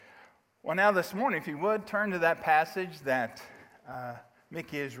Well, now this morning, if you would, turn to that passage that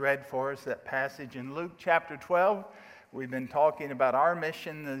Mickey has read for us, that passage in Luke chapter 12. We've been talking about our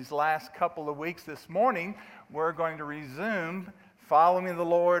mission these last couple of weeks. This morning, we're going to resume following the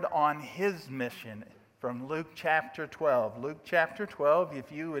Lord on His mission from Luke chapter 12. Luke chapter 12,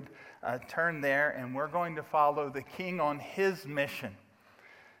 if you would turn there, and we're going to follow the King on His mission.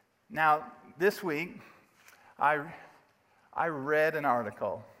 Now, this week, I read an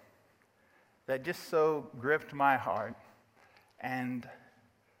article that just so gripped my heart and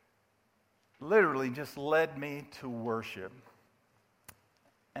literally just led me to worship.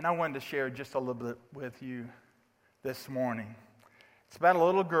 And I wanted to share just a little bit with you this morning. It's about a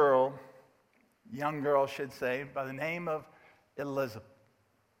little girl, young girl, I should say, by the name of Elizabeth.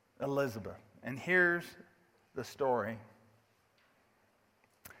 And here's the story.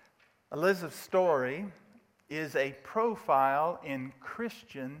 Elizabeth's story is a profile in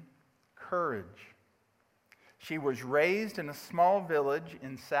Christian courage. She was raised in a small village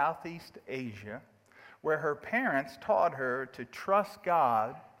in Southeast Asia where her parents taught her to trust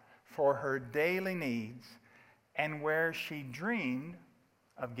God for her daily needs and where she dreamed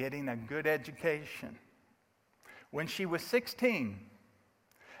of getting a good education. When she was 16,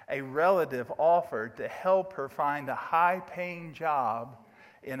 a relative offered to help her find a high-paying job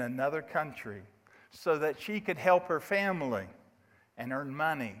in another country so that she could help her family and earn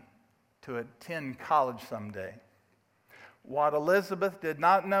money to attend college someday. What Elizabeth did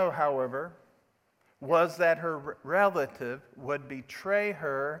not know, however, was that her relative would betray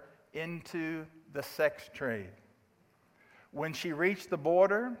her into the sex trade. When she reached the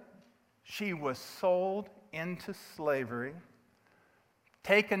border, she was sold into slavery,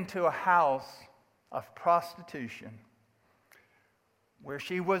 taken to a house of prostitution, where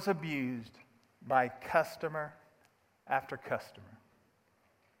she was abused by customer after customer.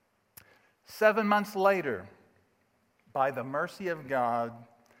 7 months later, by the mercy of God,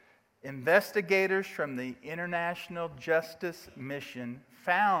 investigators from the International Justice Mission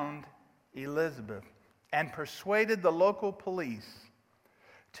found Elizabeth and persuaded the local police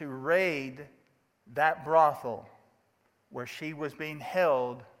to raid that brothel where she was being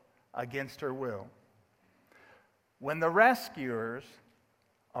held against her will. When the rescuers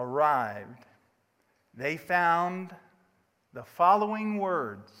arrived, they found the following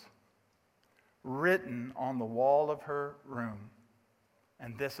words written on the wall of her room.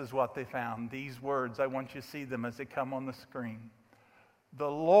 And this is what they found. These words, I want you to see them as they come on the screen. The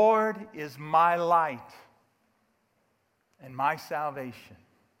Lord is my light and my salvation.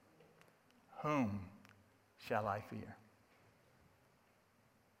 Whom shall I fear?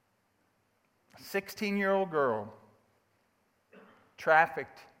 A 16-year-old girl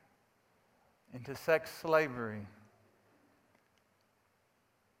trafficked into sex slavery,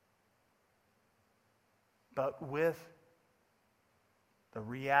 but with the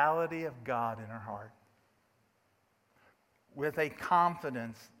reality of God in her heart, with a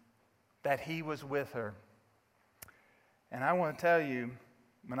confidence that He was with her. And I want to tell you,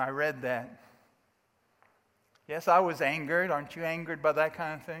 when I read that, yes, I was angered. Aren't you angered by that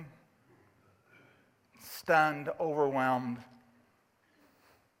kind of thing? Stunned, overwhelmed.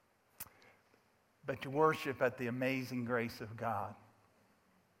 But to worship at the amazing grace of God.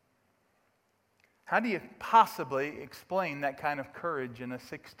 How do you possibly explain that kind of courage in a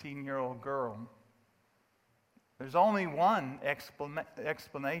 16-year-old girl? There's only one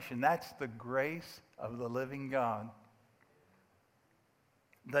explanation. That's the grace of the living God.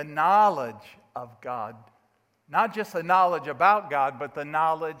 The knowledge of God. Not just the knowledge about God, but the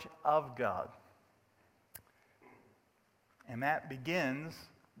knowledge of God. And that begins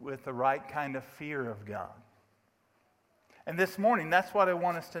with the right kind of fear of God. And this morning, that's what I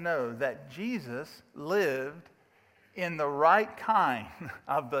want us to know, that Jesus lived in the right kind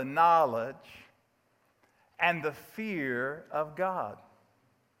of the knowledge and the fear of God.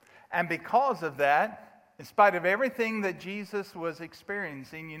 And because of that, in spite of everything that Jesus was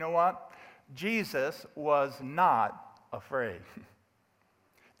experiencing, you know what? Jesus was not afraid.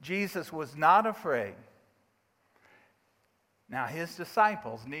 Jesus was not afraid. Now, His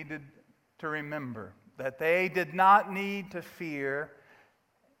disciples needed to remember that they did not need to fear.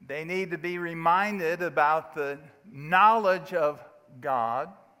 They need to be reminded about the knowledge of God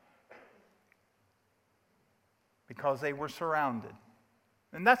because they were surrounded.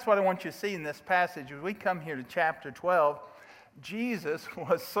 And that's what I want you to see in this passage. As we come here to chapter 12, Jesus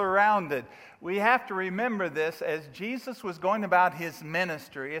was surrounded. We have to remember this as Jesus was going about His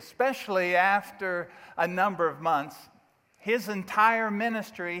ministry, especially after a number of months. His entire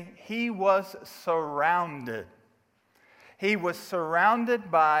ministry, He was surrounded. He was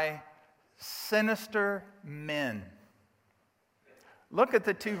surrounded by sinister men. Look at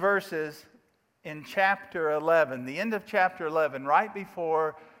the two verses in chapter 11, the end of chapter 11, right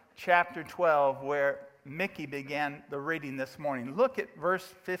before chapter 12, where Mickey began the reading this morning. Look at verse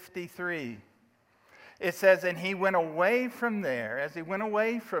 53. It says, "And he went away from there." As he went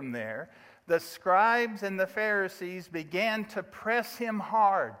away from there, the scribes and the Pharisees began to press him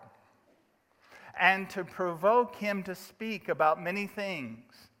hard and to provoke him to speak about many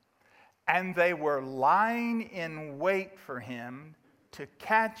things. And they were lying in wait for him to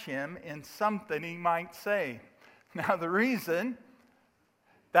catch him in something he might say. Now, the reason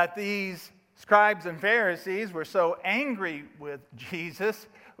that these scribes and Pharisees were so angry with Jesus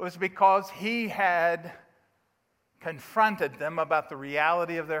was because he had confronted them about the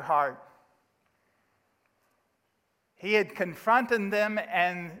reality of their heart. He had confronted them,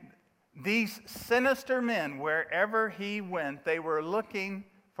 and these sinister men, wherever he went, they were looking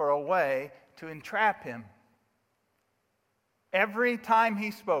for a way to entrap him. Every time he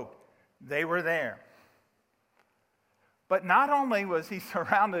spoke, they were there. But not only was he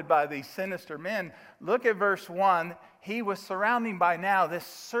surrounded by these sinister men, look at verse 1. He was surrounding by now this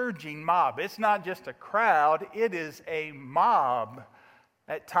surging mob. It's not just a crowd, it is a mob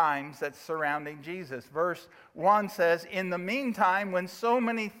at times that's surrounding Jesus. Verse 1 says, "In the meantime, when so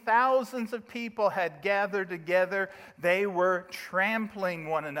many thousands of people had gathered together, they were trampling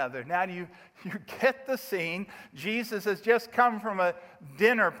one another." Now, you get the scene. Jesus has just come from a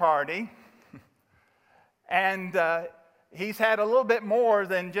dinner party, and he's had a little bit more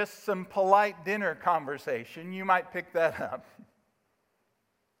than just some polite dinner conversation. You might pick that up.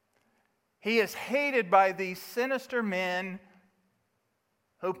 He is hated by these sinister men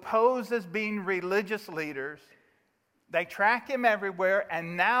who pose as being religious leaders. They track him everywhere,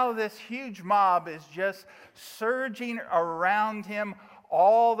 and now this huge mob is just surging around him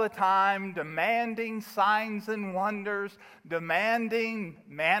all the time, demanding signs and wonders, demanding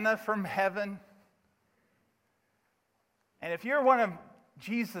manna from heaven. And if you're one of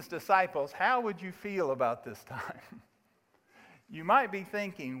Jesus' disciples, how would you feel about this time? You might be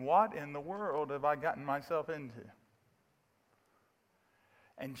thinking, what in the world have I gotten myself into?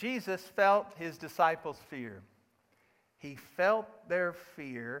 And Jesus felt his disciples' fear. He felt their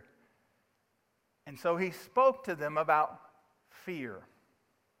fear, and so he spoke to them about fear.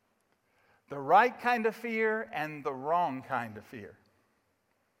 The right kind of fear and the wrong kind of fear.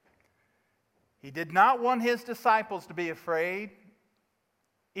 He did not want his disciples to be afraid,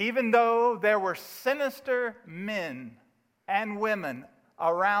 even though there were sinister men and women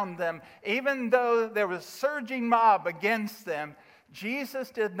around them, even though there was a surging mob against them.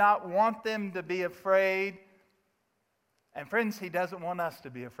 Jesus did not want them to be afraid. And friends, he doesn't want us to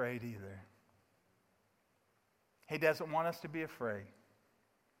be afraid either. He doesn't want us to be afraid.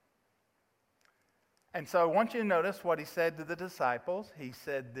 And so I want you to notice what he said to the disciples. He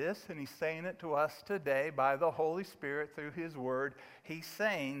said this, and he's saying it to us today by the Holy Spirit through his word. He's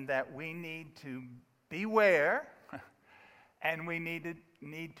saying that we need to beware, and we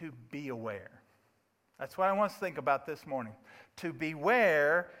need to be aware. That's what I want us to think about this morning. To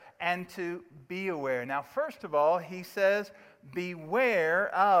beware and to be aware. Now, first of all, he says,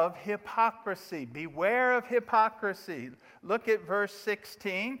 beware of hypocrisy. Beware of hypocrisy. Look at verse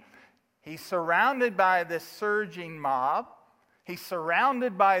 16. He's surrounded by this surging mob. He's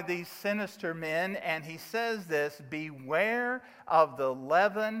surrounded by these sinister men, and he says this, beware of the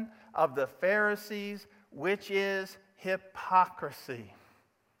leaven of the Pharisees, which is hypocrisy.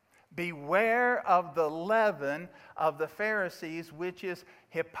 Beware of the leaven of the Pharisees, which is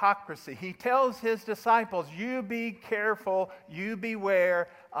hypocrisy. He tells his disciples, you be careful, you beware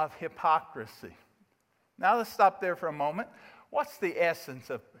of hypocrisy. Now let's stop there for a moment. What's the essence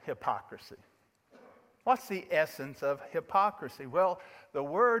of hypocrisy? What's the essence of hypocrisy? Well, the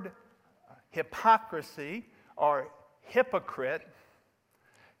word hypocrisy or hypocrite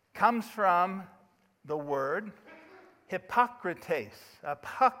comes from the word Hippocrates,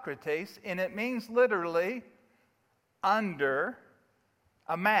 and it means literally under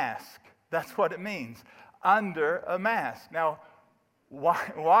a mask. That's what it means, under a mask. Now,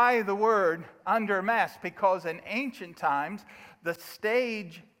 why the word under a mask? Because in ancient times, the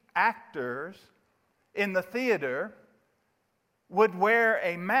stage actors in the theater would wear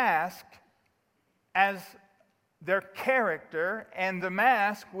a mask as their character, and the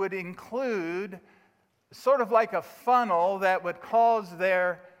mask would include sort of like a funnel that would cause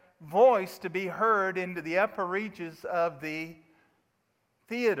their voice to be heard into the upper reaches of the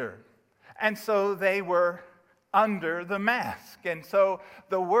theater. And so they were under the mask. And so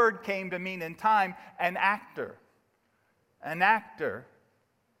the word came to mean in time an actor. An actor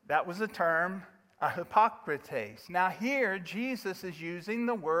That was the term hypocrites. Now here, Jesus is using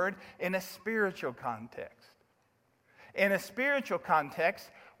the word in a spiritual context. In a spiritual context,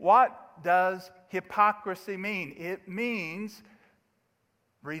 what does hypocrisy mean? It means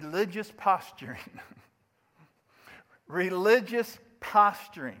religious posturing. Religious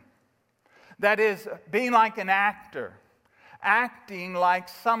posturing. That is, being like an actor. Acting like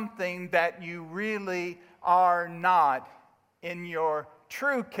something that you really are not in your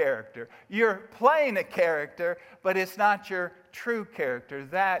true character. You're playing a character, but it's not your true character.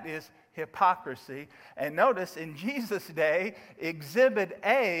 That is hypocrisy. And notice, in Jesus' day, exhibit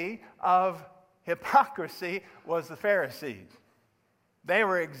A of hypocrisy was the Pharisees. They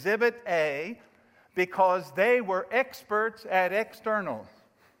were exhibit A because they were experts at externals.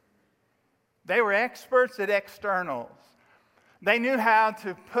 They were experts at externals. They knew how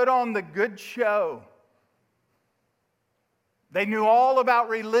to put on the good show. They knew all about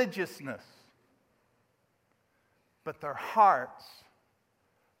religiousness. But their hearts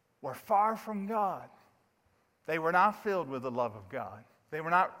were far from God. They were not filled with the love of God. They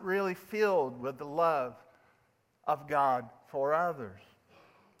were not really filled with the love of God for others.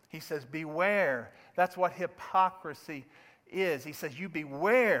 He says, beware. That's what hypocrisy is. He says, you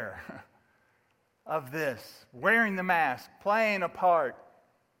beware of this. Wearing the mask, playing a part.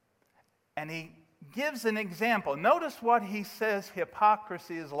 And he gives an example. Notice what he says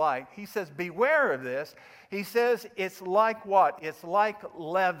hypocrisy is like. He says, beware of this. He says it's like what? It's like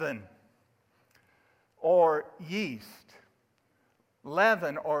leaven or yeast.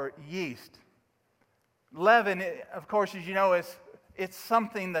 Leaven or yeast. Leaven, of course, as you know, it's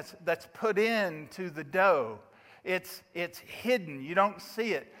something that's put into the dough. It's hidden. You don't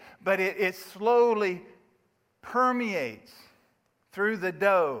see it. But it slowly permeates through the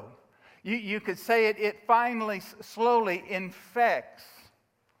dough. You could say it finally, slowly infects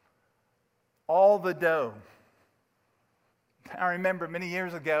all the dough. I remember many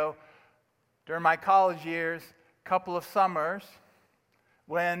years ago, during my college years, a couple of summers,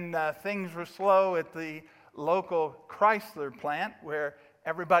 when things were slow at the local Chrysler plant, where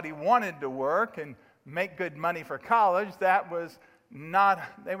everybody wanted to work and make good money for college, they were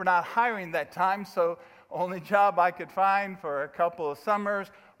not hiring that time, so only job I could find for a couple of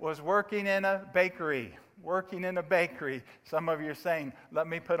summers was working in a bakery. Some of you are saying, let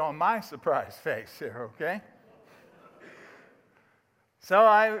me put on my surprise face here, okay? So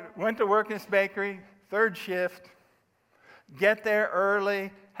I went to work in this bakery, third shift, get there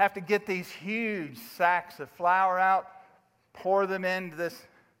early, have to get these huge sacks of flour out, pour them into this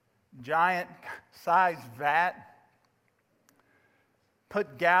giant sized vat,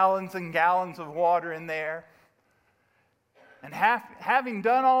 put gallons and gallons of water in there. And having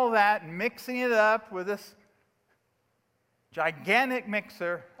done all that and mixing it up with this gigantic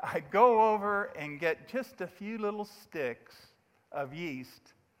mixer, I go over and get just a few little sticks of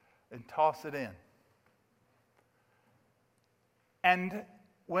yeast and toss it in. And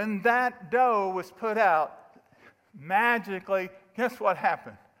when that dough was put out, magically, guess what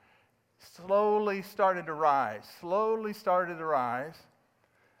happened? Slowly started to rise,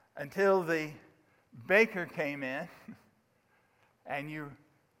 until the baker came in, and you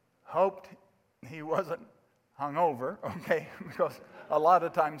hoped he wasn't hungover, okay, because a lot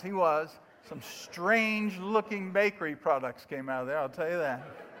of times he was. Some strange-looking bakery products came out of there, I'll tell you that.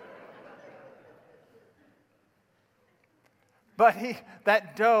 But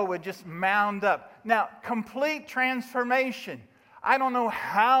that dough would just mound up. Now, complete transformation. I don't know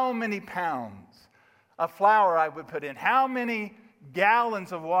how many pounds of flour I would put in, how many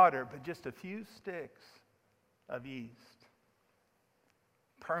gallons of water, but just a few sticks of yeast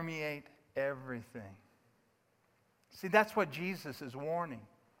permeate everything. See, that's what Jesus is warning.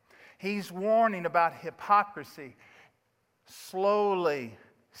 He's warning about hypocrisy. Slowly,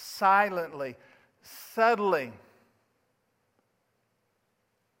 silently, subtly,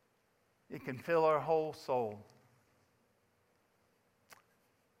 it can fill our whole soul.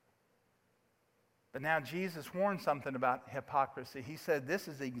 But now Jesus warned something about hypocrisy. He said this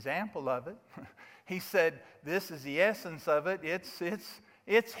is the example of it. He said this is the essence of it.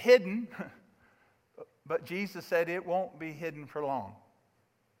 It's hidden. But Jesus said it won't be hidden for long.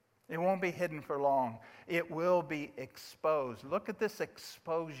 It won't be hidden for long. It will be exposed. Look at this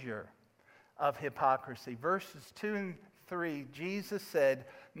exposure of hypocrisy. Verses 2 and 3, Jesus said,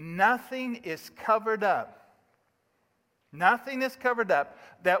 nothing is covered up. Nothing is covered up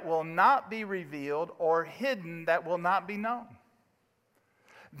that will not be revealed, or hidden that will not be known.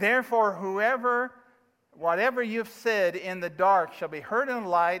 Therefore, whoever Whatever you've said in the dark shall be heard in the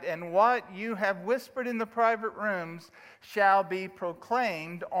light, and what you have whispered in the private rooms shall be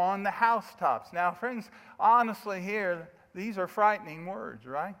proclaimed on the housetops. Now, friends, honestly here, these are frightening words,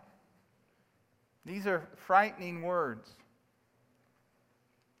 right? These are frightening words.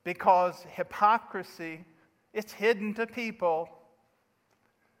 Because hypocrisy, it's hidden to people,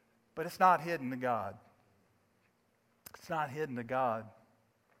 but it's not hidden to God. It's not hidden to God.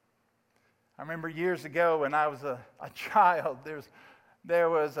 I remember years ago when I was a child, there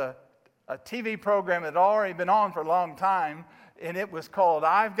was a TV program that had already been on for a long time, and it was called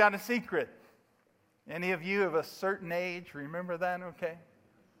I've Got a Secret. Any of you of a certain age remember that? Okay.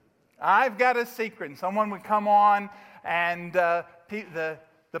 I've Got a Secret. And someone would come on, and the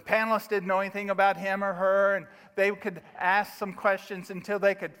panelists didn't know anything about him or her, and they could ask some questions until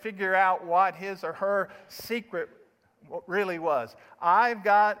they could figure out what his or her secret really was. I've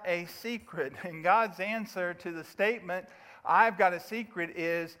got a secret. And God's answer to the statement, I've got a secret,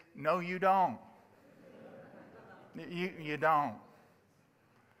 is no, you don't. You don't.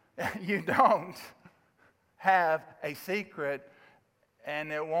 You don't have a secret,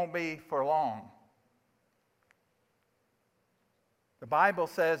 and it won't be for long. The Bible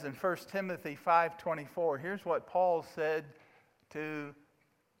says in 1 Timothy 5:24, here's what Paul said to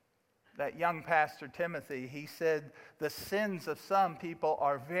that young pastor Timothy. He said, the sins of some people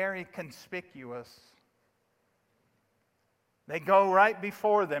are very conspicuous. They go right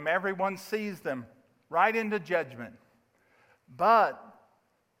before them. Everyone sees them right into judgment. But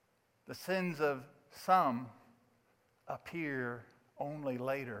the sins of some appear only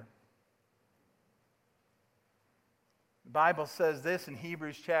later. The Bible says this in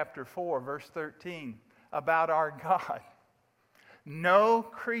Hebrews chapter 4, verse 13, about our God. No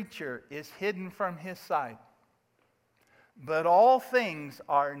creature is hidden from His sight, but all things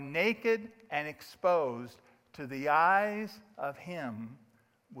are naked and exposed to the eyes of Him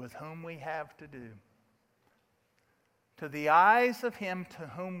with whom we have to do. To the eyes of Him to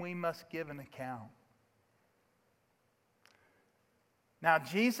whom we must give an account. Now,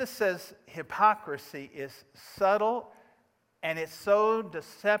 Jesus says hypocrisy is subtle and it's so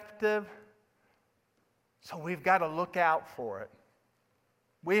deceptive, so we've got to look out for it.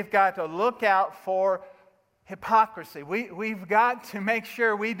 We've got to look out for hypocrisy. We've got to make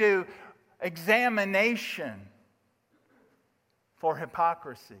sure we do examination for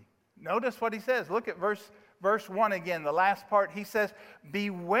hypocrisy. Notice what he says. Look at verse 1 again, the last part. He says,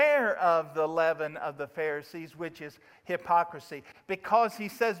 beware of the leaven of the Pharisees, which is hypocrisy. Because he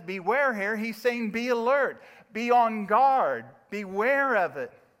says beware here, he's saying be alert, be on guard, beware of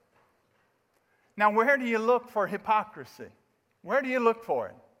it. Now, where do you look for hypocrisy? Where do you look for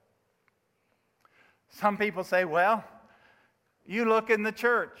it? Some people say, well, you look in the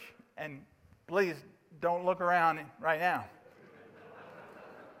church. And please don't look around right now.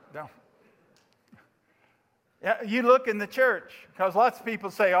 Don't. Yeah, you look in the church. Because lots of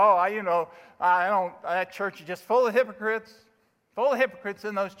people say, that church is just full of hypocrites. Full of hypocrites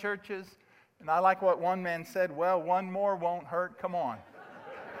in those churches. And I like what one man said, well, one more won't hurt. Come on.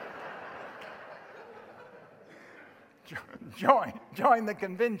 Join the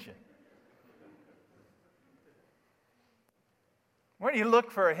convention. Where do you look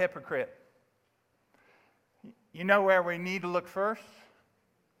for a hypocrite? You know where we need to look first?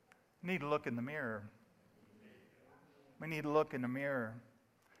 We need to look in the mirror. We need to look in the mirror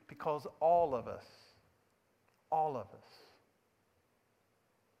because all of us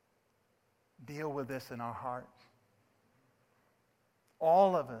deal with this in our hearts.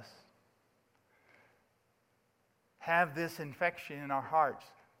 All of us have this infection in our hearts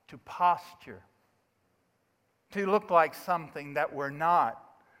to posture, to look like something that we're not.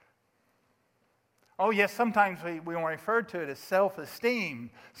 Oh yes, sometimes we want to refer to it as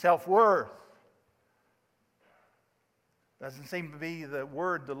self-esteem, self-worth. Doesn't seem to be the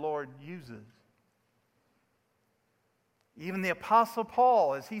word the Lord uses. Even the Apostle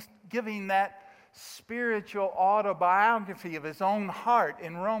Paul, as he's giving that spiritual autobiography of his own heart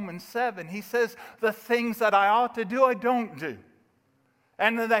in Romans 7, he says, the things that I ought to do, I don't do.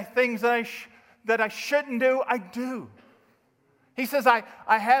 And the things that I shouldn't do, I do. He says, I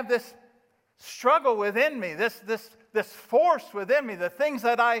have this struggle within me, this force within me. The things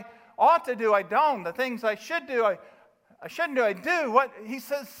that I ought to do, I don't. The things I should do, I shouldn't do, I do. What he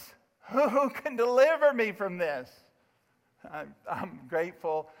says, who can deliver me from this? I'm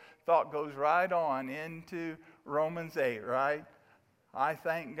grateful. Thought goes right on into Romans 8, right? I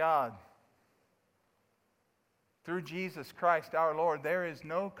thank God. Through Jesus Christ our Lord, there is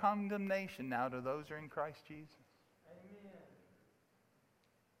no condemnation now to those who are in Christ Jesus. Amen.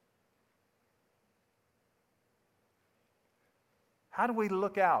 How do we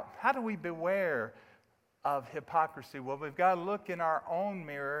look out? How do we beware of hypocrisy? Well, we've got to look in our own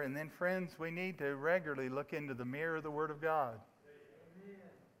mirror, and then, friends, we need to regularly look into the mirror of the Word of God. Amen.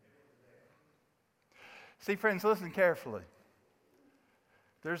 See, friends, listen carefully.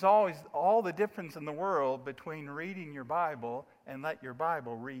 There's always all the difference in the world between reading your Bible and let your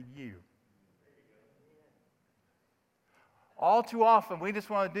Bible read you. All too often, we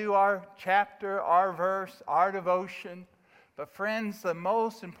just want to do our chapter, our verse, our devotion. But friends, the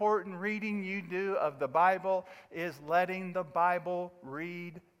most important reading you do of the Bible is letting the Bible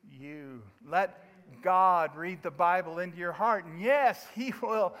read you. Let God read the Bible into your heart. And yes,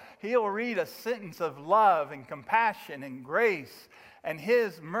 He'll read a sentence of love and compassion and grace and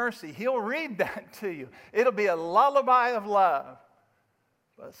His mercy. He'll read that to you. It'll be a lullaby of love.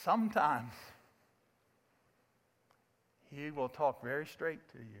 But sometimes He will talk very straight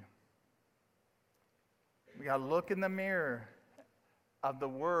to you. We got to look in the mirror of the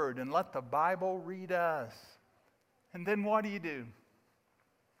Word and let the Bible read us. And then what do?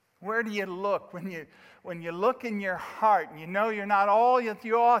 Where do you look? When you look in your heart and you know you're not all that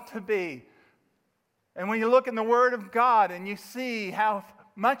you ought to be. And when you look in the Word of God and you see how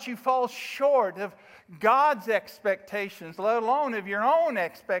much you fall short of God's expectations, let alone of your own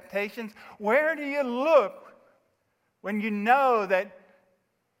expectations, where do you look when you know that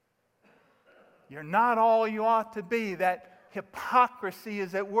you're not all you ought to be, that hypocrisy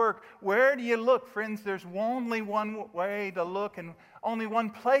is at work? Where do you look, friends? There's only one way to look and only one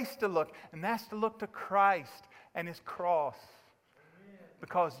place to look, and that's to look to Christ and His cross. Amen.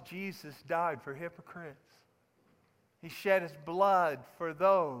 Because Jesus died for hypocrites. He shed His blood for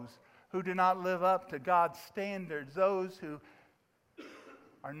those who do not live up to God's standards, those who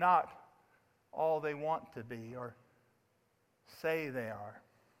are not all they want to be or say they are.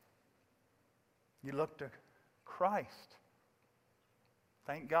 You look to Christ.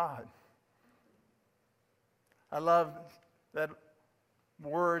 Thank God. I love that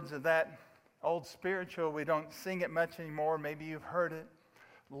words of that old spiritual. We don't sing it much anymore. Maybe you've heard it.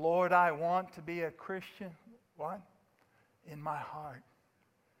 Lord, I want to be a Christian. What? In my heart.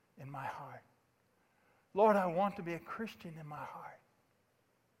 In my heart. Lord, I want to be a Christian in my heart.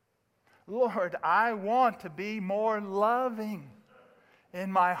 Lord, I want to be more loving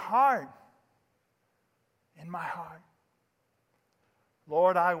in my heart. In my heart.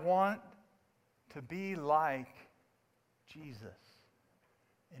 Lord, I want to be like Jesus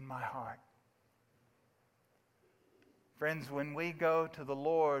in my heart. Friends, when we go to the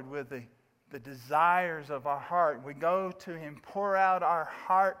Lord with the desires of our heart, we go to Him, pour out our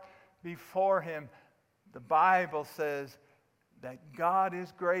heart before Him, the Bible says that God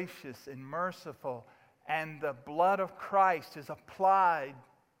is gracious and merciful, and the blood of Christ is applied,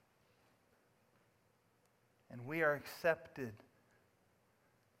 and we are accepted.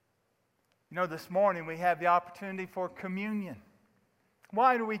 You know, this morning we have the opportunity for communion.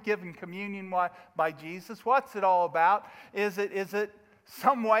 Why are we given communion? Why? By Jesus. What's it all about? Is it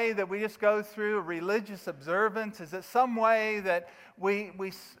some way that we just go through a religious observance? Is it some way that we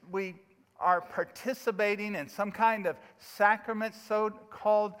are participating in some kind of sacrament,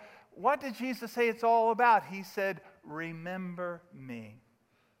 so-called? What did Jesus say it's all about? He said, remember me.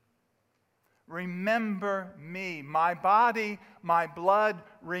 Remember me. My body, my blood,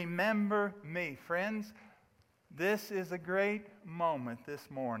 remember me. Friends, this is a great moment this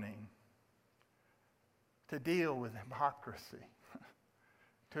morning to deal with hypocrisy,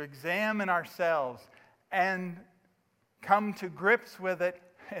 to examine ourselves and come to grips with it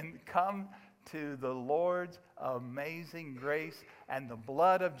and come to the Lord's amazing grace and the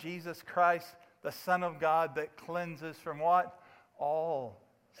blood of Jesus Christ, the Son of God, that cleanses from what? All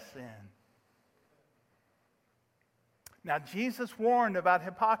sin. Now, Jesus warned about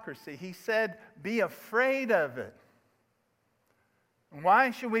hypocrisy. He said, be afraid of it. Why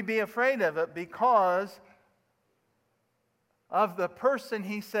should we be afraid of it? Because of the person,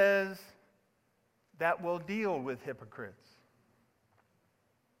 he says, that will deal with hypocrites.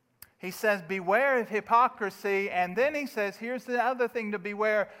 He says, beware of hypocrisy. And then he says, here's the other thing to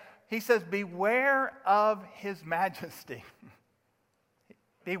beware. He says, beware of His majesty.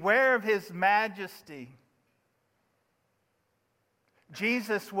 Beware of His majesty.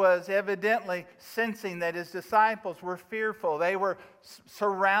 Jesus was evidently sensing that His disciples were fearful. They were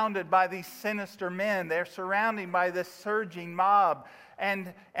surrounded by these sinister men. They're surrounded by this surging mob.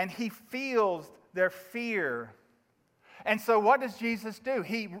 And He feels their fear. And so what does Jesus do?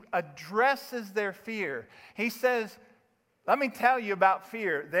 He addresses their fear. He says, let me tell you about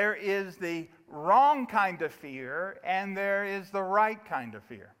fear. There is the wrong kind of fear, and there is the right kind of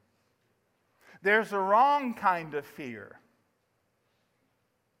fear. There's a wrong kind of fear.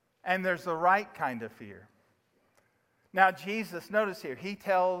 and there's the right kind of fear. Now Jesus, notice here, he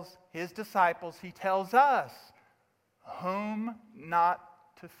tells his disciples, he tells us whom not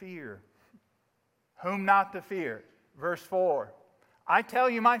to fear. Whom not to fear. Verse 4, I tell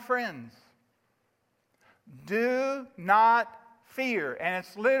you, my friends, do not fear. And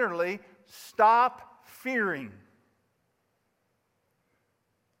it's literally, stop fearing.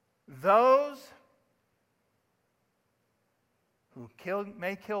 Those who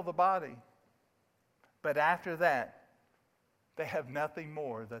may kill the body, but after that, they have nothing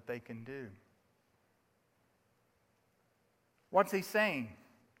more that they can do. What's he saying?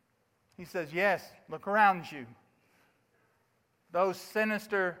 He says, yes, look around you. Those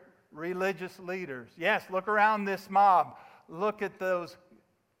sinister religious leaders. Yes, look around this mob. Look at those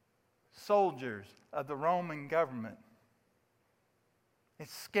soldiers of the Roman government.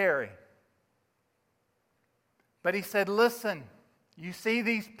 It's scary. But he said, listen, you see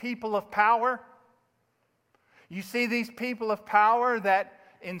these people of power? You see these people of power that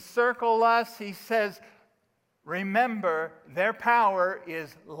encircle us? He says, remember, their power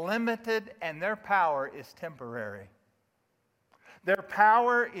is limited and their power is temporary. Their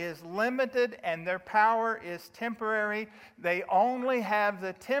power is limited and their power is temporary. They only have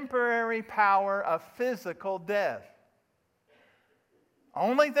the temporary power of physical death.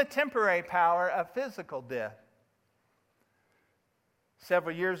 Only the temporary power of physical death.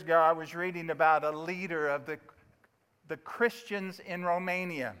 Several years ago, I was reading about a leader of the Christians in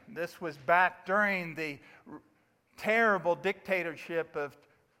Romania. This was back during the terrible dictatorship of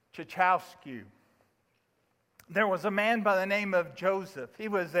Ceausescu. There was a man by the name of Joseph. He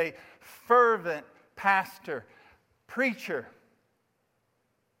was a fervent pastor, preacher.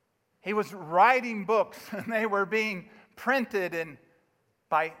 He was writing books, and they were being printed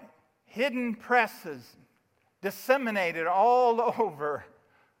by hidden presses, disseminated all over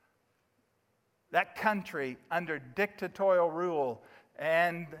that country under dictatorial rule.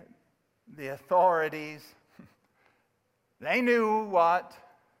 And the authorities, they knew what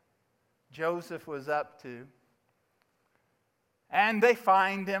Joseph was up to. And they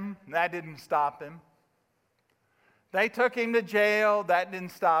fined him. That didn't stop him. They took him to jail. That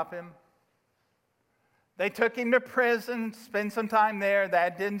didn't stop him. They took him to prison, spent some time there.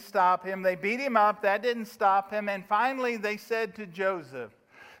 That didn't stop him. They beat him up. That didn't stop him. And finally they said to Joseph,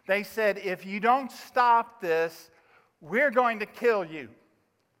 they said, if you don't stop this, we're going to kill you.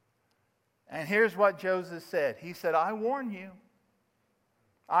 And here's what Joseph said. He said, I warn you.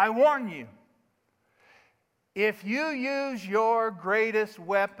 I warn you. If you use your greatest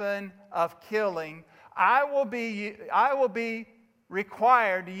weapon of killing, I will be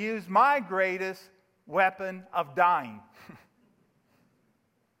required to use my greatest weapon of dying.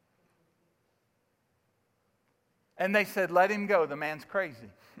 And they said, let him go. The man's crazy.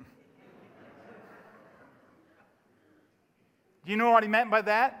 Do you know what he meant by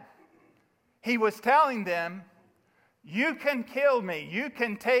that? He was telling them, you can kill me. You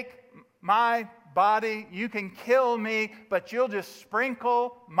can take my body. You can kill me, but you'll just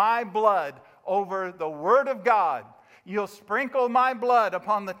sprinkle my blood over the Word of God. You'll sprinkle my blood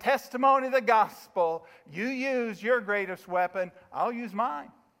upon the testimony of the gospel. You use your greatest weapon. I'll use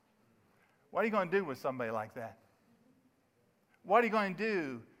mine. What are you going to do with somebody like that? What are you going to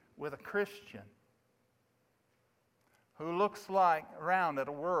do with a Christian who looks around at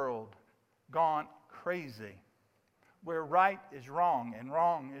a world gone crazy, where right is wrong and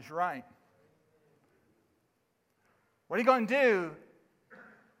wrong is right? What are you going to do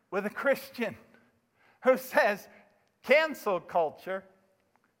with a Christian who says, cancel culture?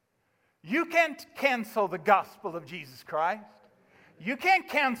 You can't cancel the gospel of Jesus Christ. You can't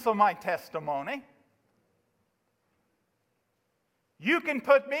cancel my testimony. You can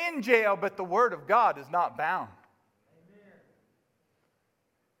put me in jail, but the Word of God is not bound. Amen.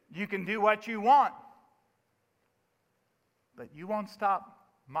 You can do what you want, but you won't stop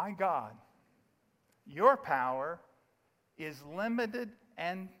my God. Your power is limited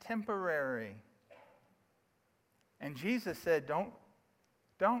and temporary. And Jesus said,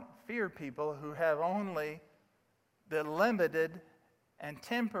 don't fear people who have only the limited and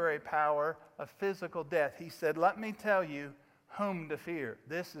temporary power of physical death. He said, let me tell you whom to fear.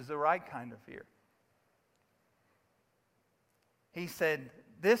 This is the right kind of fear. He said,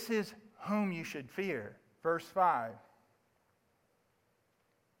 this is whom you should fear. Verse 5.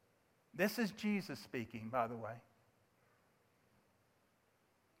 This is Jesus speaking, by the way.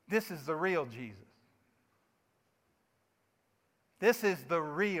 This is the real Jesus. This is the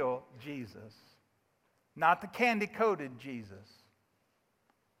real Jesus, not the candy-coated Jesus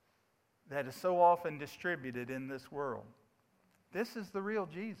that is so often distributed in this world. This is the real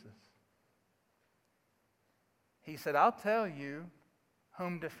Jesus. He said, I'll tell you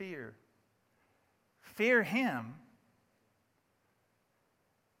whom to fear. Fear him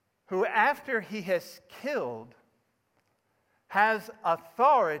who, after he has killed, has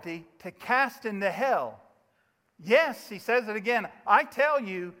authority to cast into hell. Yes, he says it again. I tell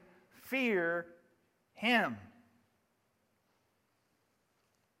you, fear him.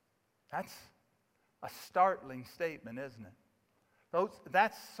 That's a startling statement, isn't it?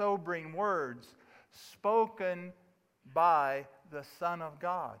 That's sobering words spoken by the Son of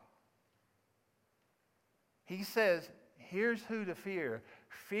God. He says, here's who to fear.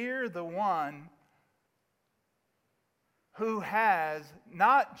 Fear the one who has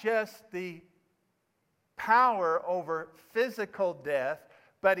not just the power over physical death,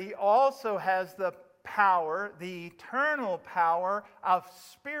 but he also has the power, the eternal power of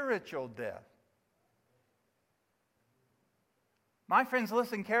spiritual death. My friends,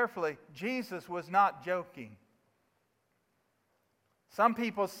 listen carefully. Jesus was not joking. Some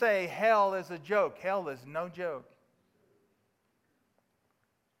people say hell is a joke. Hell is no joke.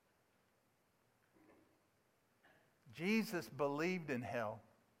 Jesus believed in hell.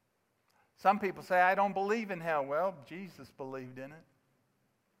 Some people say, I don't believe in hell. Well, Jesus believed in it.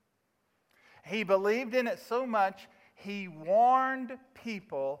 He believed in it so much, he warned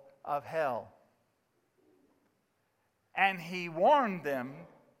people of hell. And he warned them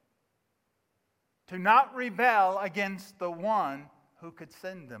to not rebel against the one who could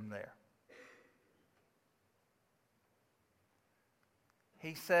send them there.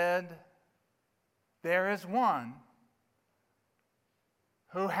 He said, there is one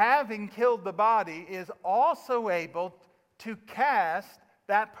who, having killed the body, is also able to cast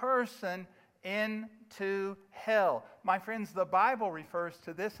that person into hell. My friends, the Bible refers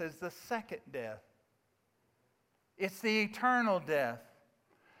to this as the second death. It's the eternal death.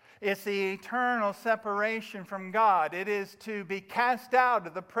 It's the eternal separation from God. It is to be cast out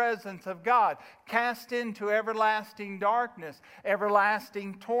of the presence of God, cast into everlasting darkness,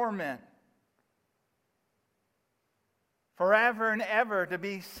 everlasting torment. Forever and ever to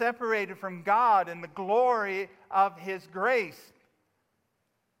be separated from God in the glory of His grace.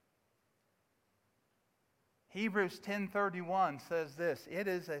 Hebrews 10:31 says this, it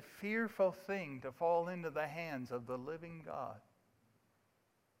is a fearful thing to fall into the hands of the living God.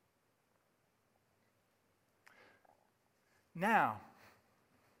 Now,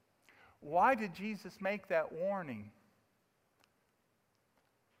 why did Jesus make that warning?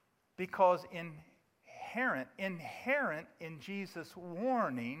 Because inherent in Jesus'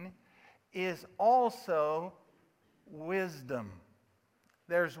 warning is also wisdom.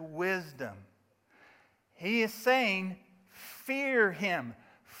 There's wisdom. He is saying, fear him.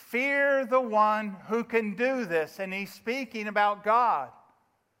 Fear the one who can do this. And he's speaking about God.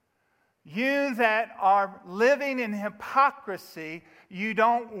 You that are living in hypocrisy, you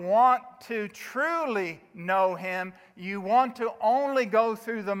don't want to truly know him. You want to only go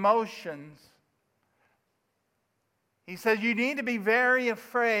through the motions. He says you need to be very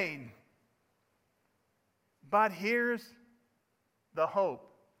afraid. But here's the hope.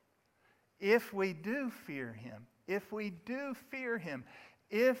 If we do fear him, if we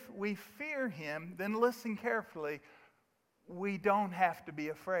fear him, then listen carefully, we don't have to be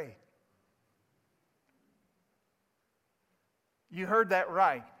afraid. You heard that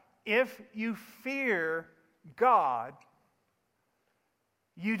right. If you fear God,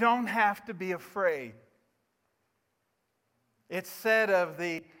 you don't have to be afraid. It's said of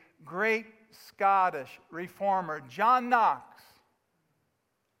the great Scottish reformer John Knox,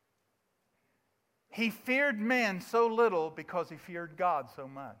 he feared men so little because he feared God so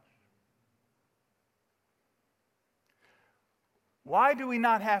much. Why do we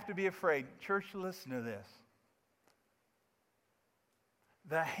not have to be afraid? Church, listen to this.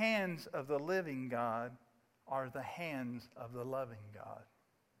 The hands of the living God are the hands of the loving God.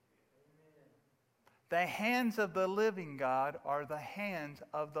 The hands of the living God are the hands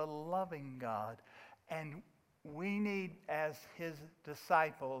of the loving God. And we need, as his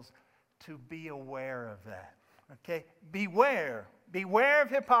disciples, to be aware of that. Okay? Beware. Beware of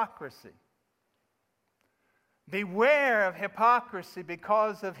hypocrisy. Beware of hypocrisy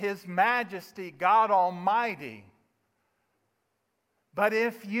because of his majesty, God Almighty. But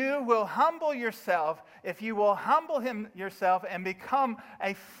if you will humble yourself, if you will humble yourself and become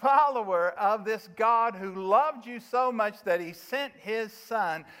a follower of this God who loved you so much that he sent his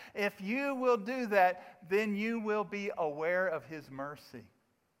Son, if you will do that, then you will be aware of his mercy.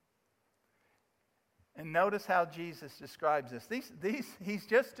 And notice how Jesus describes this. He's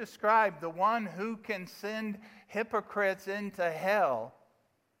just described the one who can send hypocrites into hell.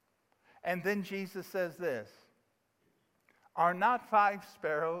 And then Jesus says this, are not 5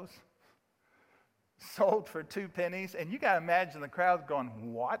 sparrows sold for 2 pennies? And you got to imagine the crowd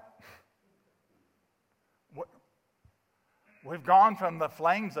going, what? We've gone from the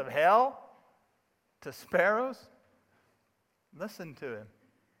flames of hell to sparrows? Listen to him.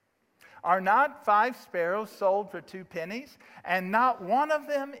 Are not 5 sparrows sold for 2 pennies? And not one of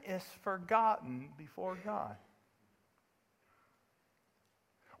them is forgotten before God.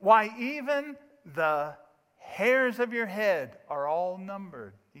 Why, even the hairs of your head are all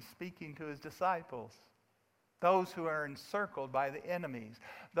numbered. He's speaking to his disciples. Those who are encircled by the enemies.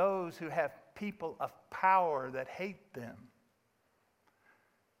 Those who have people of power that hate them.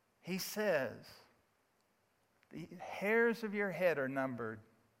 He says, the hairs of your head are numbered.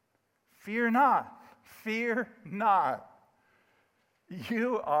 Fear not, fear not.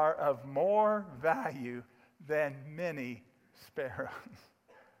 You are of more value than many sparrows.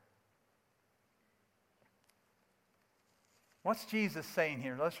 What's Jesus saying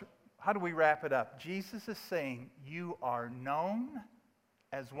here? How do we wrap it up? Jesus is saying, you are known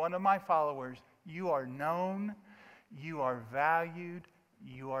as one of my followers. You are known, you are valued,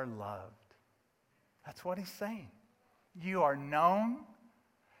 you are loved. That's what he's saying. You are known,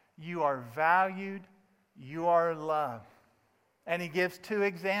 you are valued, you are loved. And he gives 2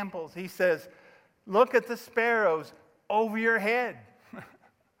 examples. He says, look at the sparrows over your head.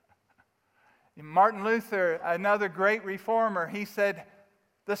 Martin Luther, another great reformer, he said,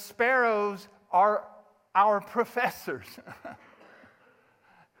 the sparrows are our professors.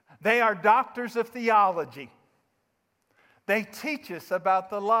 They are doctors of theology. They teach us about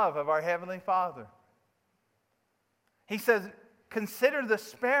the love of our Heavenly Father. He says, consider the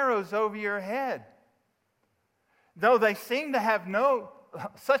sparrows over your head. Though they seem to have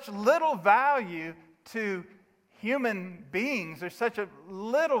such little value to human beings, there's such a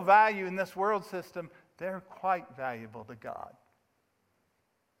little value in this world system, they're quite valuable to God.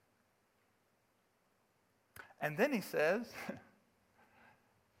 And then he says,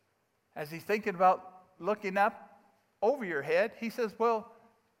 as he's thinking about looking up over your head, he says, well,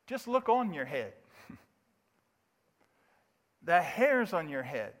 just look on your head. The hairs on your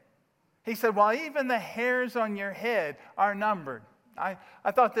head. He said, well, even the hairs on your head are numbered. I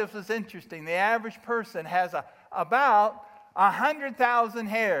thought this was interesting. The average person has about 100,000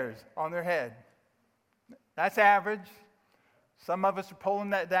 hairs on their head. That's average. Some of us are pulling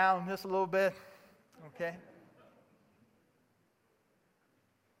that down just a little bit. Okay?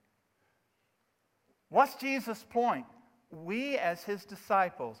 What's Jesus' point? We as his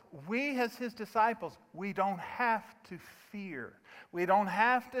disciples, we don't have to fear. We don't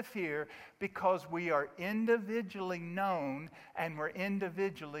have to fear because we are individually known and we're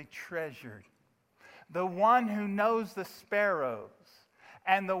individually treasured. The one who knows the sparrows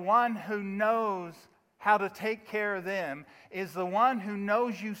and the one who knows how to take care of them is the one who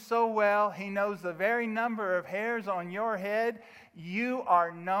knows you so well. He knows the very number of hairs on your head. You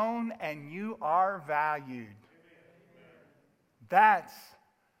are known and you are valued. That's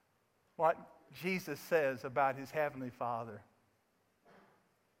what Jesus says about his Heavenly Father.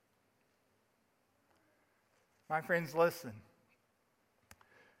 My friends, listen.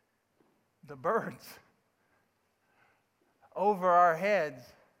 The birds over our heads,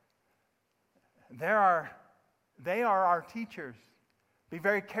 they are our teachers. Be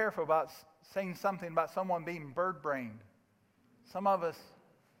very careful about saying something about someone being bird-brained. Some of us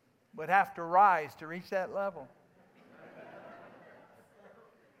would have to rise to reach that level.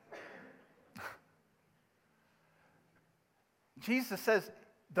 Jesus says,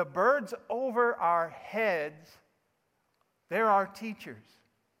 the birds over our heads, they're our teachers.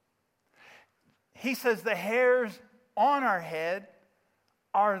 He says the hairs on our head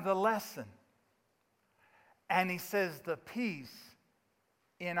are the lesson. And he says the peace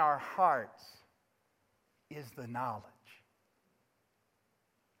in our hearts is the knowledge.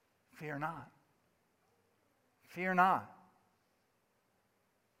 Fear not. Fear not.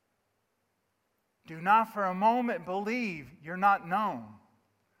 Do not for a moment believe you're not known.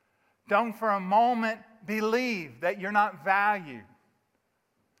 Don't for a moment believe that you're not valued.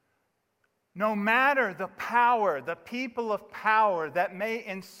 No matter the power, the people of power that may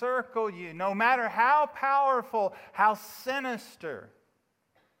encircle you, no matter how powerful, how sinister,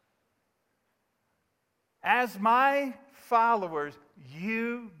 as my followers,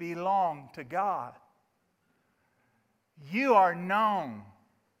 you belong to God. You are known.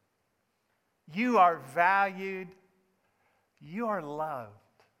 You are valued. You are loved.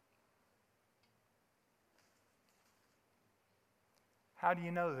 How do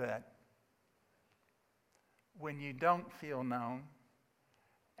you know that? When you don't feel known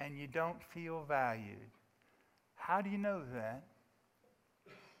and you don't feel valued. How do you know that?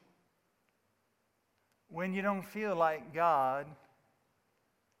 When you don't feel like God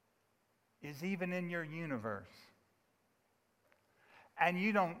is even in your universe. And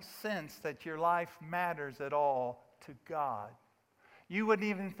you don't sense that your life matters at all to God. You wouldn't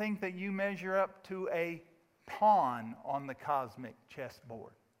even think that you measure up to a pawn on the cosmic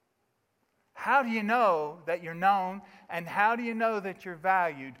chessboard. How do you know that you're known, and how do you know that you're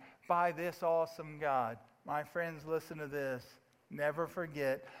valued by this awesome God? My friends, listen to this. Never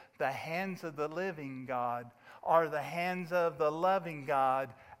forget, the hands of the living God are the hands of the loving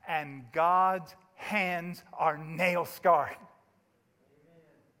God, and God's hands are nail-scarred.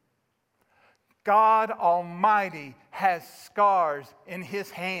 God Almighty has scars in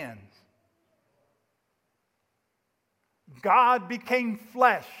His hands. God became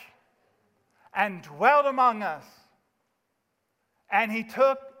flesh and dwelt among us. And He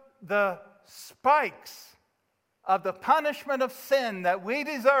took the spikes of the punishment of sin that we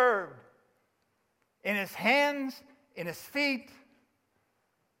deserved in His hands, in His feet,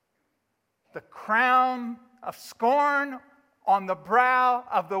 the crown of scorn on the brow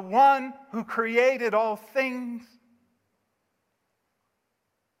of the one who created all things,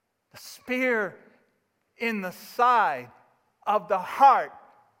 the spear in the side of the heart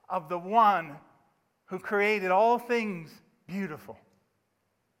of the one who created all things beautiful.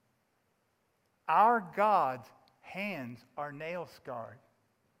 Our God's hands are nail-scarred.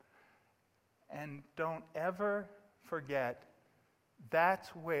 And don't ever forget, that's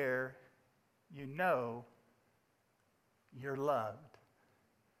where you know you're loved,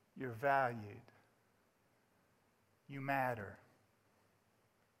 you're valued, you matter.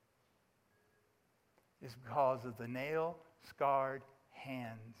 It's because of the nail-scarred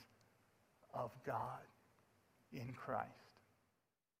hands of God in Christ.